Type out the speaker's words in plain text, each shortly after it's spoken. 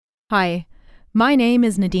Hi, my name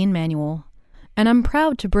is Nadine Manuel, and I'm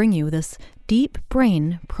proud to bring you this deep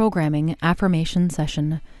brain programming affirmation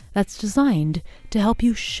session that's designed to help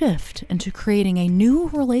you shift into creating a new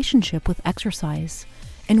relationship with exercise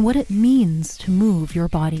and what it means to move your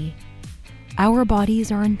body. Our bodies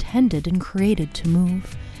are intended and created to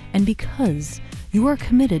move, and because you are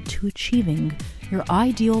committed to achieving your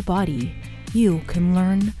ideal body, you can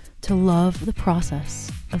learn to love the process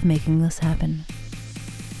of making this happen.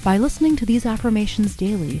 By listening to these affirmations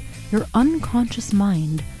daily, your unconscious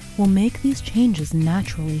mind will make these changes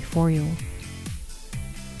naturally for you.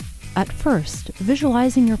 At first,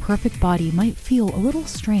 visualizing your perfect body might feel a little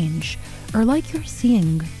strange or like you're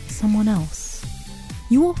seeing someone else.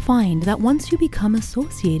 You will find that once you become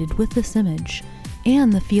associated with this image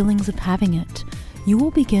and the feelings of having it, you will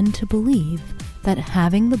begin to believe that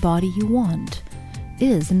having the body you want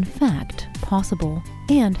is in fact possible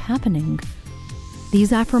and happening.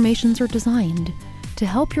 These affirmations are designed to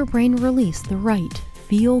help your brain release the right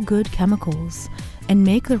feel-good chemicals and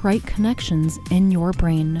make the right connections in your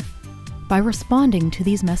brain by responding to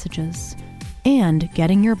these messages and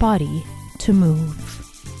getting your body to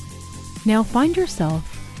move. Now find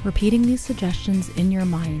yourself repeating these suggestions in your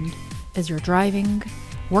mind as you're driving,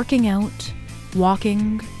 working out,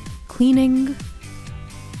 walking, cleaning,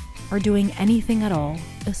 or doing anything at all,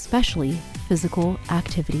 especially physical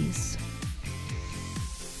activities.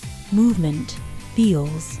 Movement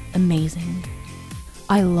feels amazing.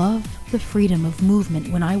 I love the freedom of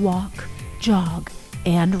movement when I walk, jog,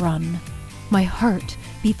 and run. My heart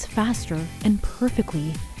beats faster and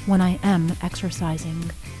perfectly when I am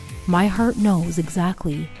exercising. My heart knows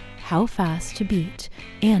exactly how fast to beat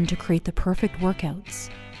and to create the perfect workouts.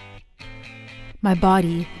 My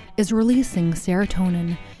body is releasing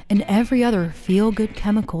serotonin and every other feel-good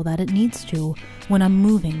chemical that it needs to when I'm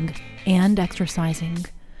moving and exercising.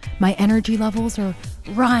 My energy levels are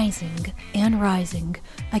rising and rising.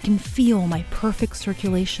 I can feel my perfect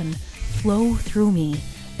circulation flow through me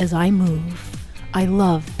as I move. I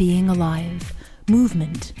love being alive.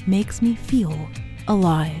 Movement makes me feel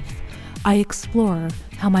alive. I explore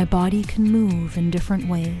how my body can move in different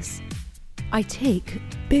ways. I take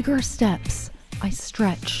bigger steps. I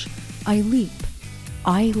stretch. I leap.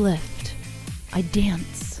 I lift. I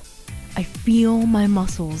dance. I feel my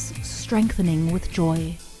muscles strengthening with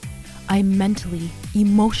joy. I'm mentally,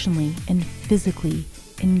 emotionally, and physically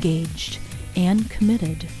engaged and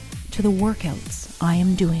committed to the workouts I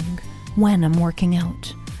am doing when I'm working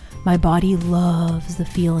out. My body loves the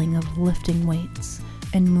feeling of lifting weights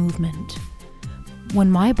and movement.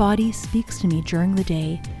 When my body speaks to me during the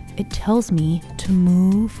day, it tells me to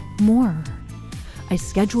move more. I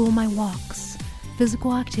schedule my walks,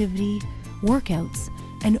 physical activity, workouts,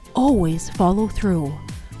 and always follow through.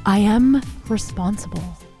 I am responsible.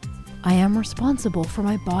 I am responsible for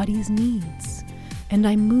my body's needs, and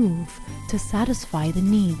I move to satisfy the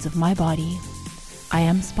needs of my body. I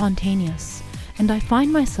am spontaneous, and I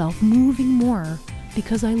find myself moving more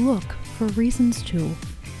because I look for reasons to.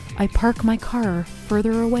 I park my car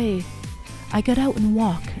further away. I get out and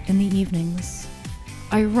walk in the evenings.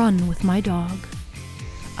 I run with my dog.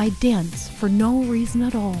 I dance for no reason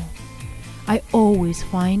at all. I always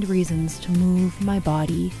find reasons to move my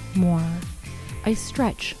body more. I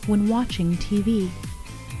stretch when watching TV.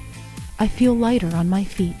 I feel lighter on my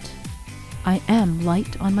feet. I am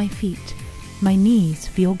light on my feet. My knees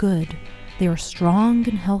feel good. They are strong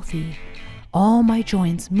and healthy. All my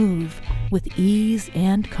joints move with ease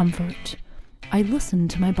and comfort. I listen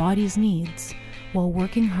to my body's needs while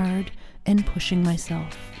working hard and pushing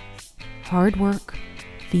myself. Hard work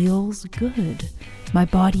feels good. My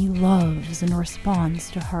body loves and responds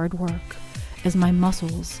to hard work as my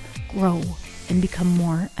muscles grow and become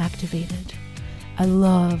more activated. I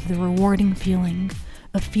love the rewarding feeling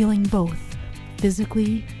of feeling both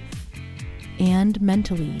physically and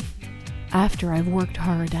mentally after I've worked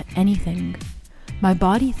hard at anything. My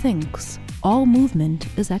body thinks all movement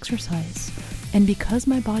is exercise, and because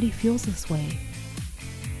my body feels this way,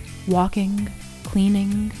 walking,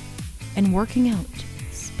 cleaning, and working out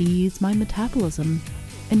speeds my metabolism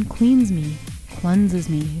and cleanses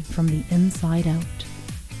me from the inside out.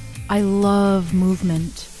 I love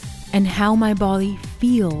movement and how my body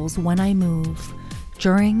feels when I move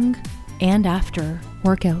during and after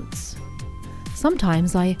workouts.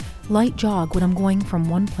 Sometimes I light jog when I'm going from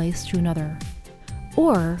one place to another,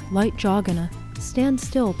 or light jog in a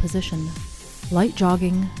standstill position. Light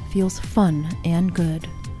jogging feels fun and good.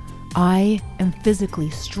 I am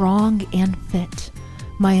physically strong and fit.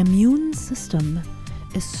 My immune system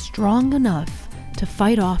is strong enough to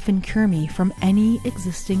fight off and cure me from any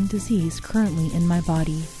existing disease currently in my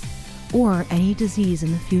body. or any disease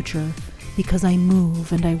in the future because I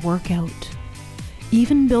move and I work out.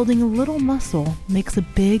 Even building a little muscle makes a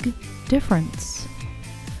big difference.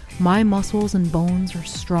 My muscles and bones are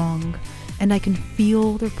strong, and I can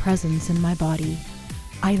feel their presence in my body.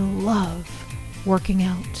 I love working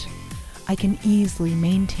out. I can easily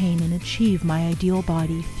maintain and achieve my ideal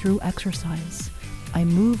body through exercise. I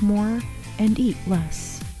move more and eat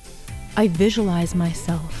less. I visualize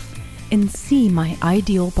myself and see my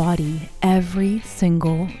ideal body every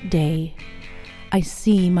single day. I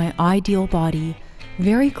see my ideal body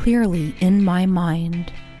very clearly in my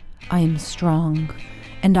mind. I am strong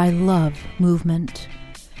and I love movement.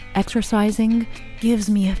 Exercising gives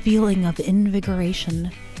me a feeling of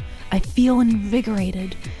invigoration. I feel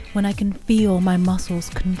invigorated when I can feel my muscles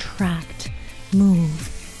contract,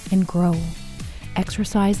 move, and grow.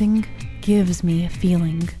 Exercising gives me a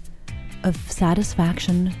feeling of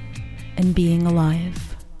satisfaction and being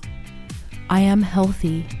alive. I am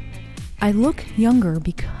healthy. I look younger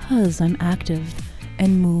because I'm active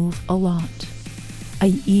and move a lot.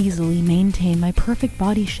 I easily maintain my perfect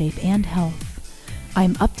body shape and health. I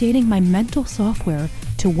am updating my mental software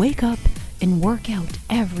to wake up and work out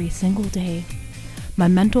every single day. My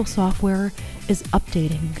mental software is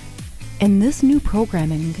updating, and this new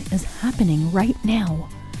programming is happening right now.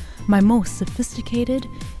 My most sophisticated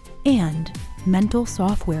and mental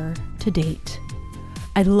software to date.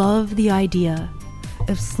 I love the idea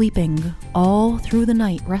of sleeping all through the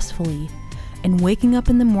night restfully and waking up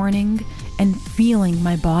in the morning and feeling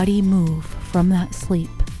my body move from that sleep,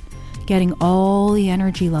 getting all the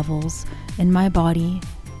energy levels in my body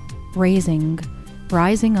rising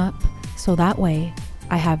up, so that way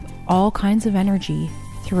I have all kinds of energy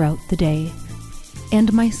throughout the day.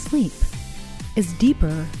 And my sleep is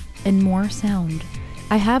deeper and more sound.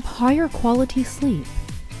 I have higher quality sleep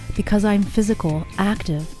because I'm physical,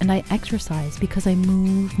 active, and I exercise because I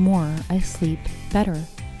move more, I sleep better.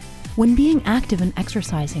 When being active and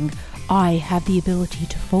exercising, I have the ability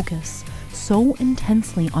to focus so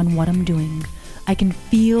intensely on what I'm doing. I can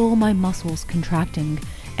feel my muscles contracting,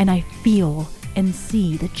 and I feel and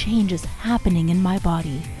see the changes happening in my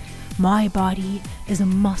body. My body is a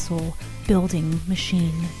muscle building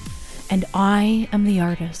machine, and I am the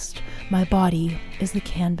artist. My body is the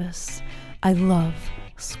canvas. I love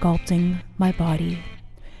sculpting my body,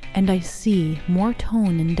 and I see more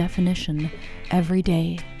tone and definition every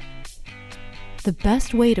day. The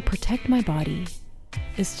best way to protect my body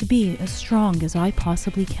is to be as strong as I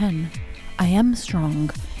possibly can. I am strong,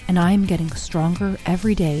 and I am getting stronger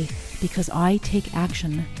every day because I take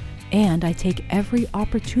action, and I take every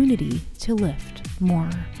opportunity to lift more.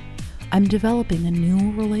 I'm developing a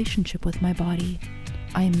new relationship with my body.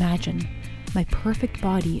 I imagine my perfect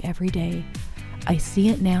body every day. I see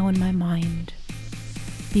it now in my mind.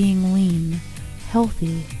 Being lean,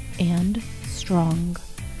 healthy, and strong.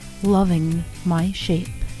 Loving my shape.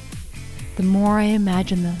 The more I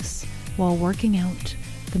imagine this while working out,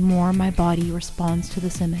 the more my body responds to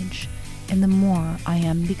this image, and the more I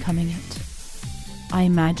am becoming it. I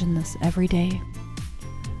imagine this every day.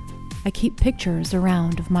 I keep pictures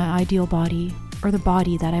around of my ideal body, or the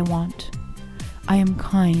body that I want. I am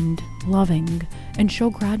kind, loving, and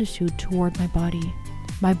show gratitude toward my body.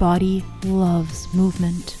 My body loves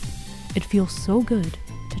movement. It feels so good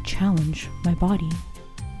to challenge my body.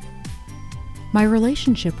 My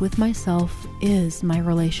relationship with myself is my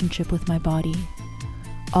relationship with my body.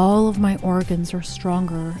 All of my organs are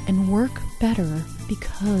stronger and work better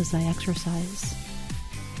because I exercise.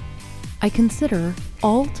 I consider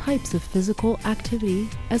all types of physical activity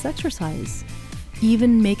as exercise.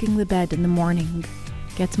 Even making the bed in the morning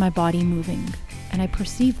gets my body moving, and I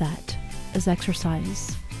perceive that as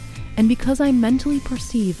exercise. And because I mentally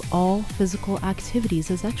perceive all physical activities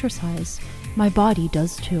as exercise, my body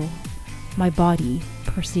does too. My body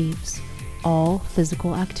perceives all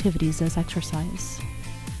physical activities as exercise.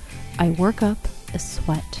 I work up a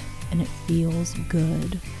sweat and it feels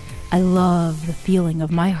good. I love the feeling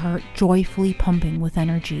of my heart joyfully pumping with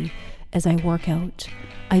energy as I work out.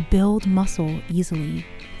 I build muscle easily.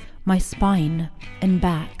 My spine and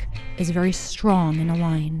back is very strong and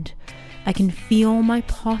aligned. I can feel my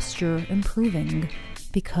posture improving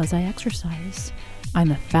because I exercise.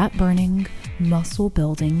 I'm a fat-burning,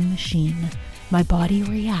 muscle-building machine. My body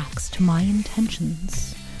reacts to my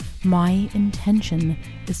intentions. My intention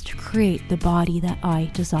is to create the body that I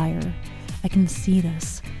desire. I can see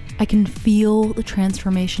this. I can feel the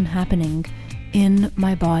transformation happening in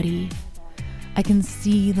my body. I can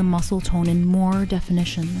see the muscle tone in more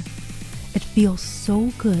definition. It feels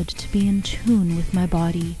so good to be in tune with my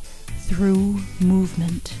body through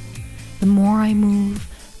movement. The more I move,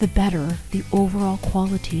 the better the overall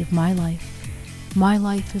quality of my life. My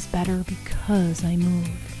life is better because I move.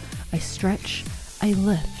 I stretch, I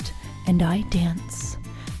lift, and I dance.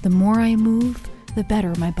 The more I move, the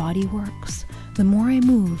better my body works. The more I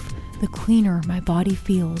move, the cleaner my body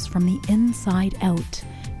feels from the inside out.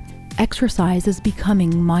 Exercise is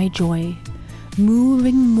becoming my joy.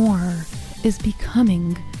 Moving more is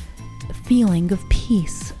becoming a feeling of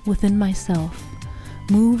peace within myself.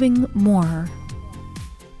 Moving more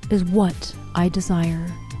is what I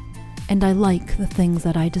desire, and I like the things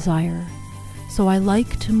that I desire. So I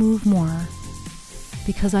like to move more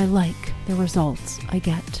because I like the results I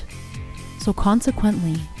get. So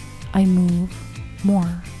consequently, I move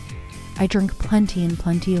more. I drink plenty and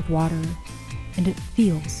plenty of water, and it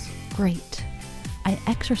feels great. I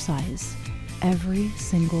exercise every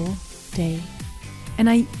single day, and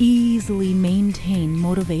I easily maintain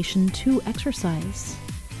motivation to exercise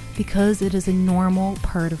because it is a normal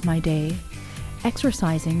part of my day.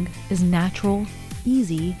 Exercising is natural,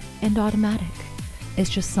 easy, and automatic. It's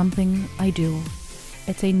just something I do.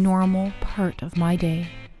 It's a normal part of my day.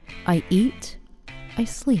 I eat, I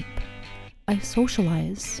sleep, I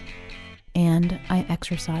socialize, and I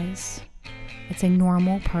exercise. It's a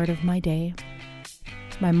normal part of my day.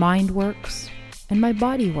 My mind works and my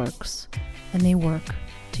body works, and they work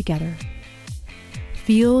together.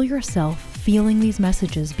 Feel yourself feeling these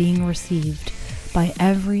messages being received by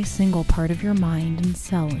every single part of your mind and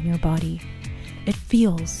cell in your body. It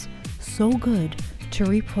feels so good to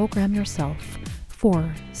reprogram yourself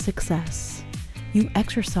for success. You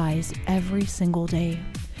exercise every single day.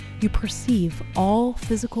 You perceive all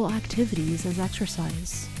physical activities as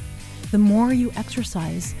exercise. The more you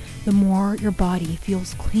exercise, the more your body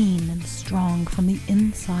feels clean and strong from the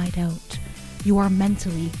inside out. You are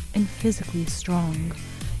mentally and physically strong.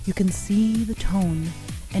 You can see the tone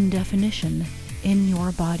and definition in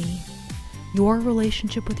your body. Your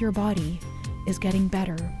relationship with your body is getting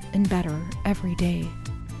better and better every day.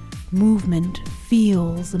 Movement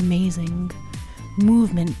feels amazing.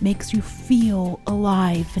 Movement makes you feel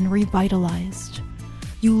alive and revitalized.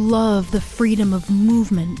 You love the freedom of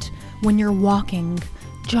movement when you're walking,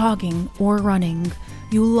 jogging, or running.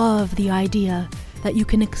 You love the idea that you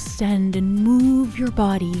can extend and move your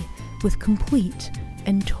body with complete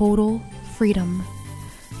and total freedom.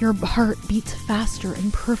 Your heart beats faster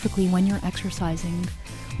and perfectly when you're exercising.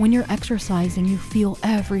 When you're exercising, you feel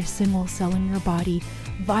every single cell in your body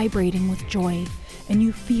vibrating with joy, and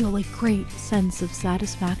you feel a great sense of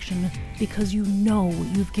satisfaction because you know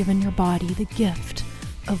you've given your body the gift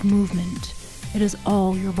of movement. It is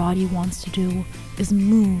all your body wants to do is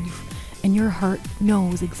move, and your heart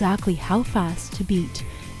knows exactly how fast to beat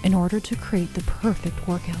in order to create the perfect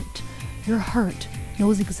workout. Your heart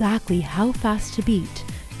knows exactly how fast to beat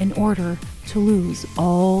in order to lose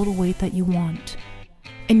all the weight that you want.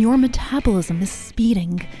 And your metabolism is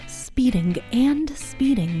speeding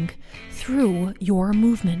through your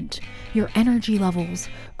movement. Your energy levels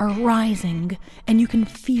are rising, and you can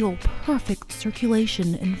feel perfect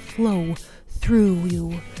circulation and flow through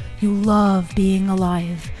you. You love being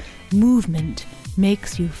alive. Movement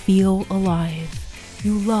makes you feel alive.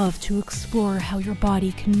 You love to explore how your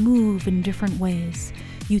body can move in different ways.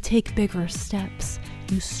 You take bigger steps.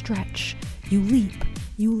 You stretch. You leap.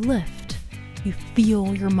 You lift. You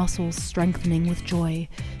feel your muscles strengthening with joy.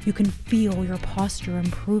 You can feel your posture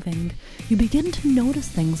improving. You begin to notice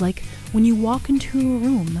things like when you walk into a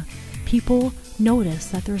room, people notice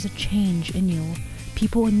that there's a change in you.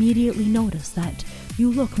 People immediately notice that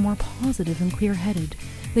you look more positive and clear-headed.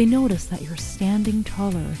 They notice that you're standing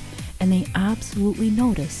taller, and they absolutely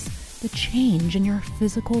notice the change in your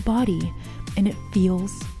physical body, and it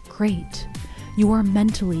feels great. You are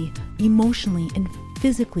mentally, emotionally, and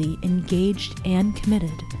physically engaged and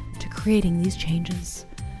committed to creating these changes.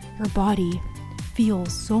 Your body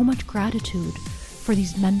feels so much gratitude for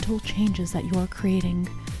these mental changes that you are creating.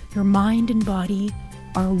 Your mind and body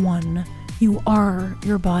are one. You are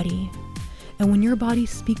your body. And when your body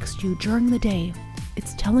speaks to you during the day,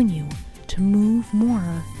 it's telling you to move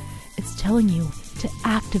more. It's telling you to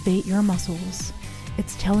activate your muscles.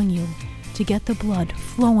 It's telling you to get the blood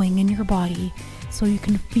flowing in your body so you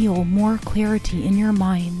can feel more clarity in your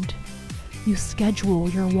mind. You schedule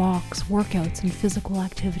your walks, workouts, and physical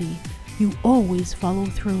activity. You always follow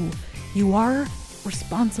through. You are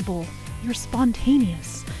responsible. You're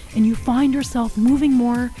spontaneous. And you find yourself moving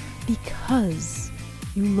more because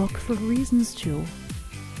you look for reasons to.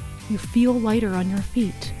 You feel lighter on your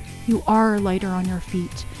feet. You are lighter on your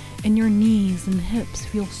feet. And your knees and hips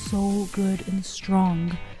feel so good and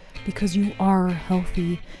strong because you are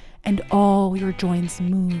healthy, and all your joints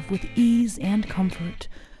move with ease and comfort.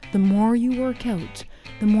 The more you work out,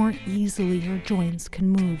 the more easily your joints can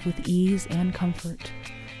move with ease and comfort.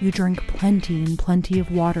 You drink plenty and plenty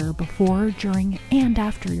of water before, during, and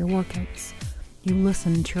after your workouts. You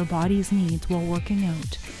listen to your body's needs while working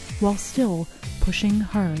out, while still pushing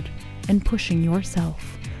hard and pushing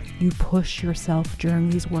yourself. You push yourself during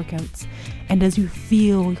these workouts, and as you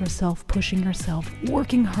feel yourself pushing yourself,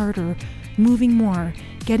 working harder, moving more,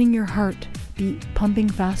 getting your heart beat pumping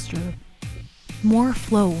faster, more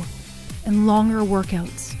flow, and longer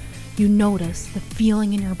workouts, you notice the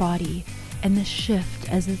feeling in your body and the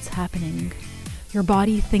shift as it's happening. Your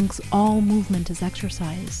body thinks all movement is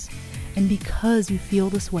exercise, and because you feel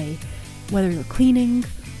this way, whether you're cleaning,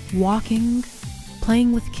 walking,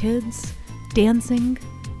 playing with kids, dancing,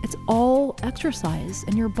 it's all exercise,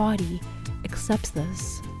 and your body accepts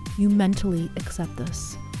this. You mentally accept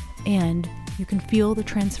this, and you can feel the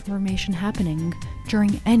transformation happening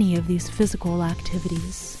during any of these physical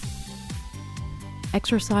activities.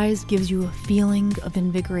 Exercise gives you a feeling of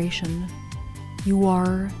invigoration. You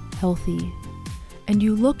are healthy, and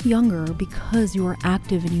you look younger because you are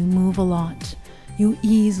active and you move a lot. You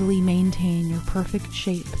easily maintain your perfect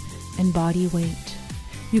shape and body weight.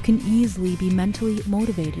 You can easily be mentally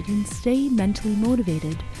motivated and stay mentally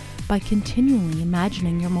motivated by continually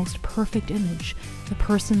imagining your most perfect image, the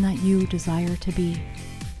person that you desire to be.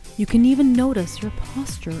 You can even notice your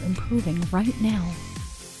posture improving right now.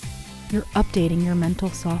 You're updating your mental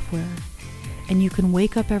software, and you can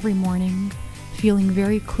wake up every morning feeling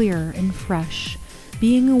very clear and fresh,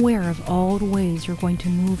 being aware of all the ways you're going to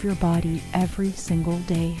move your body every single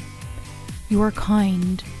day. You are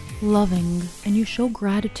kind, loving, and you show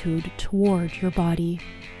gratitude toward your body.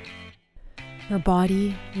 Your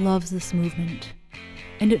body loves this movement,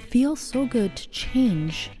 and it feels so good to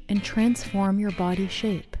change and transform your body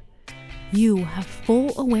shape. You have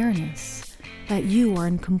full awareness that you are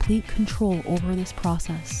in complete control over this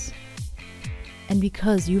process. And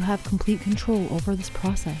because you have complete control over this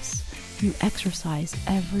process, you exercise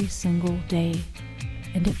every single day,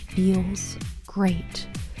 and it feels great.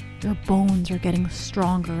 Your bones are getting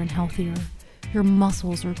stronger and healthier. Your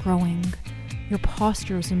muscles are growing. Your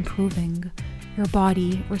posture is improving. Your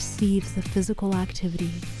body receives the physical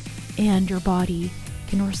activity, and your body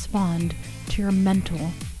can respond to your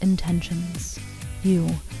mental intentions. You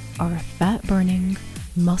are a fat-burning,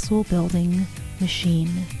 muscle-building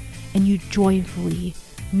machine, and you joyfully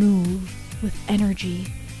move with energy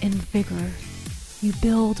and vigor. You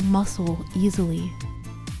build muscle easily.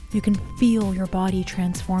 You can feel your body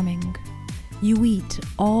transforming. You eat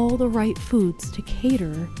all the right foods to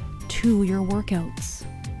cater to your workouts.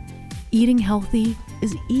 Eating healthy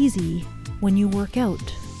is easy when you work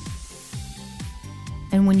out.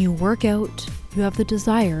 And when you work out, you have the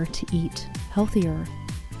desire to eat healthier.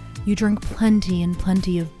 You drink plenty and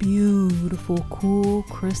plenty of beautiful, cool,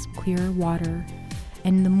 crisp, clear water.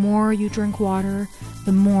 And the more you drink water,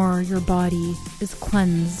 the more your body is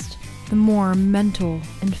cleansed, the more mental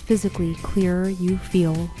and physically clear you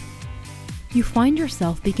feel. You find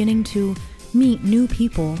yourself beginning to meet new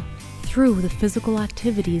people through the physical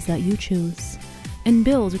activities that you choose, and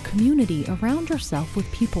build a community around yourself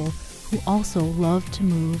with people who also love to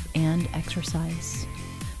move and exercise.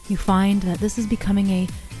 You find that this is becoming a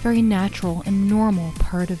very natural and normal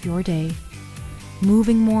part of your day.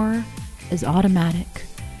 Moving more is automatic.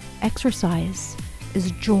 Exercise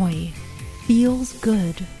is joy, feels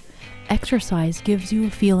good. Exercise gives you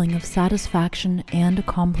a feeling of satisfaction and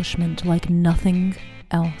accomplishment like nothing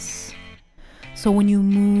else. So when you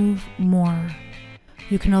move more,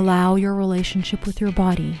 you can allow your relationship with your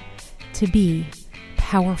body to be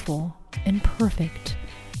powerful and perfect.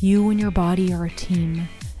 You and your body are a team,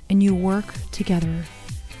 and you work together.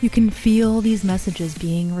 You can feel these messages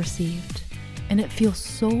being received, and it feels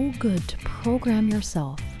so good to program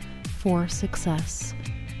yourself for success,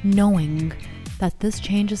 knowing that this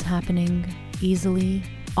change is happening easily,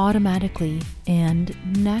 automatically, and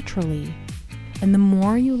naturally. And the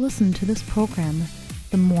more you listen to this program,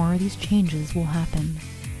 the more these changes will happen.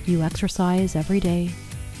 You exercise every day.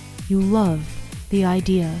 You love the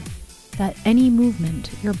idea that any movement,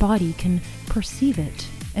 your body can perceive it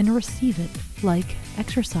and receive it like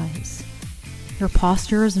exercise. Your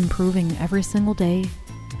posture is improving every single day.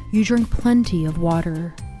 You drink plenty of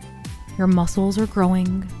water. Your muscles are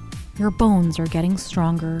growing. Your bones are getting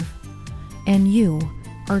stronger. And you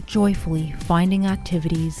are joyfully finding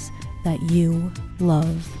activities that you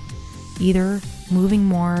love, either moving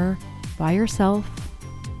more by yourself,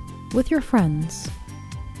 with your friends,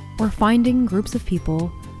 or finding groups of people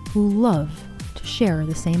who love to share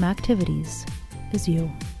the same activities as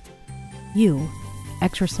you. You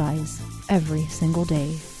exercise every single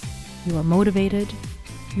day. You are motivated,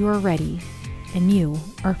 you are ready, and you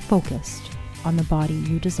are focused on the body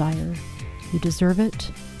you desire. You deserve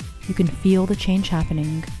it, you can feel the change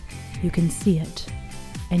happening, you can see it,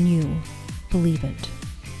 and you believe it.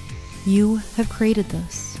 You have created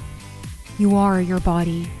this. You are your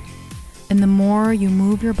body, and the more you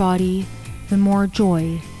move your body, the more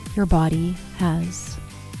joy your body has.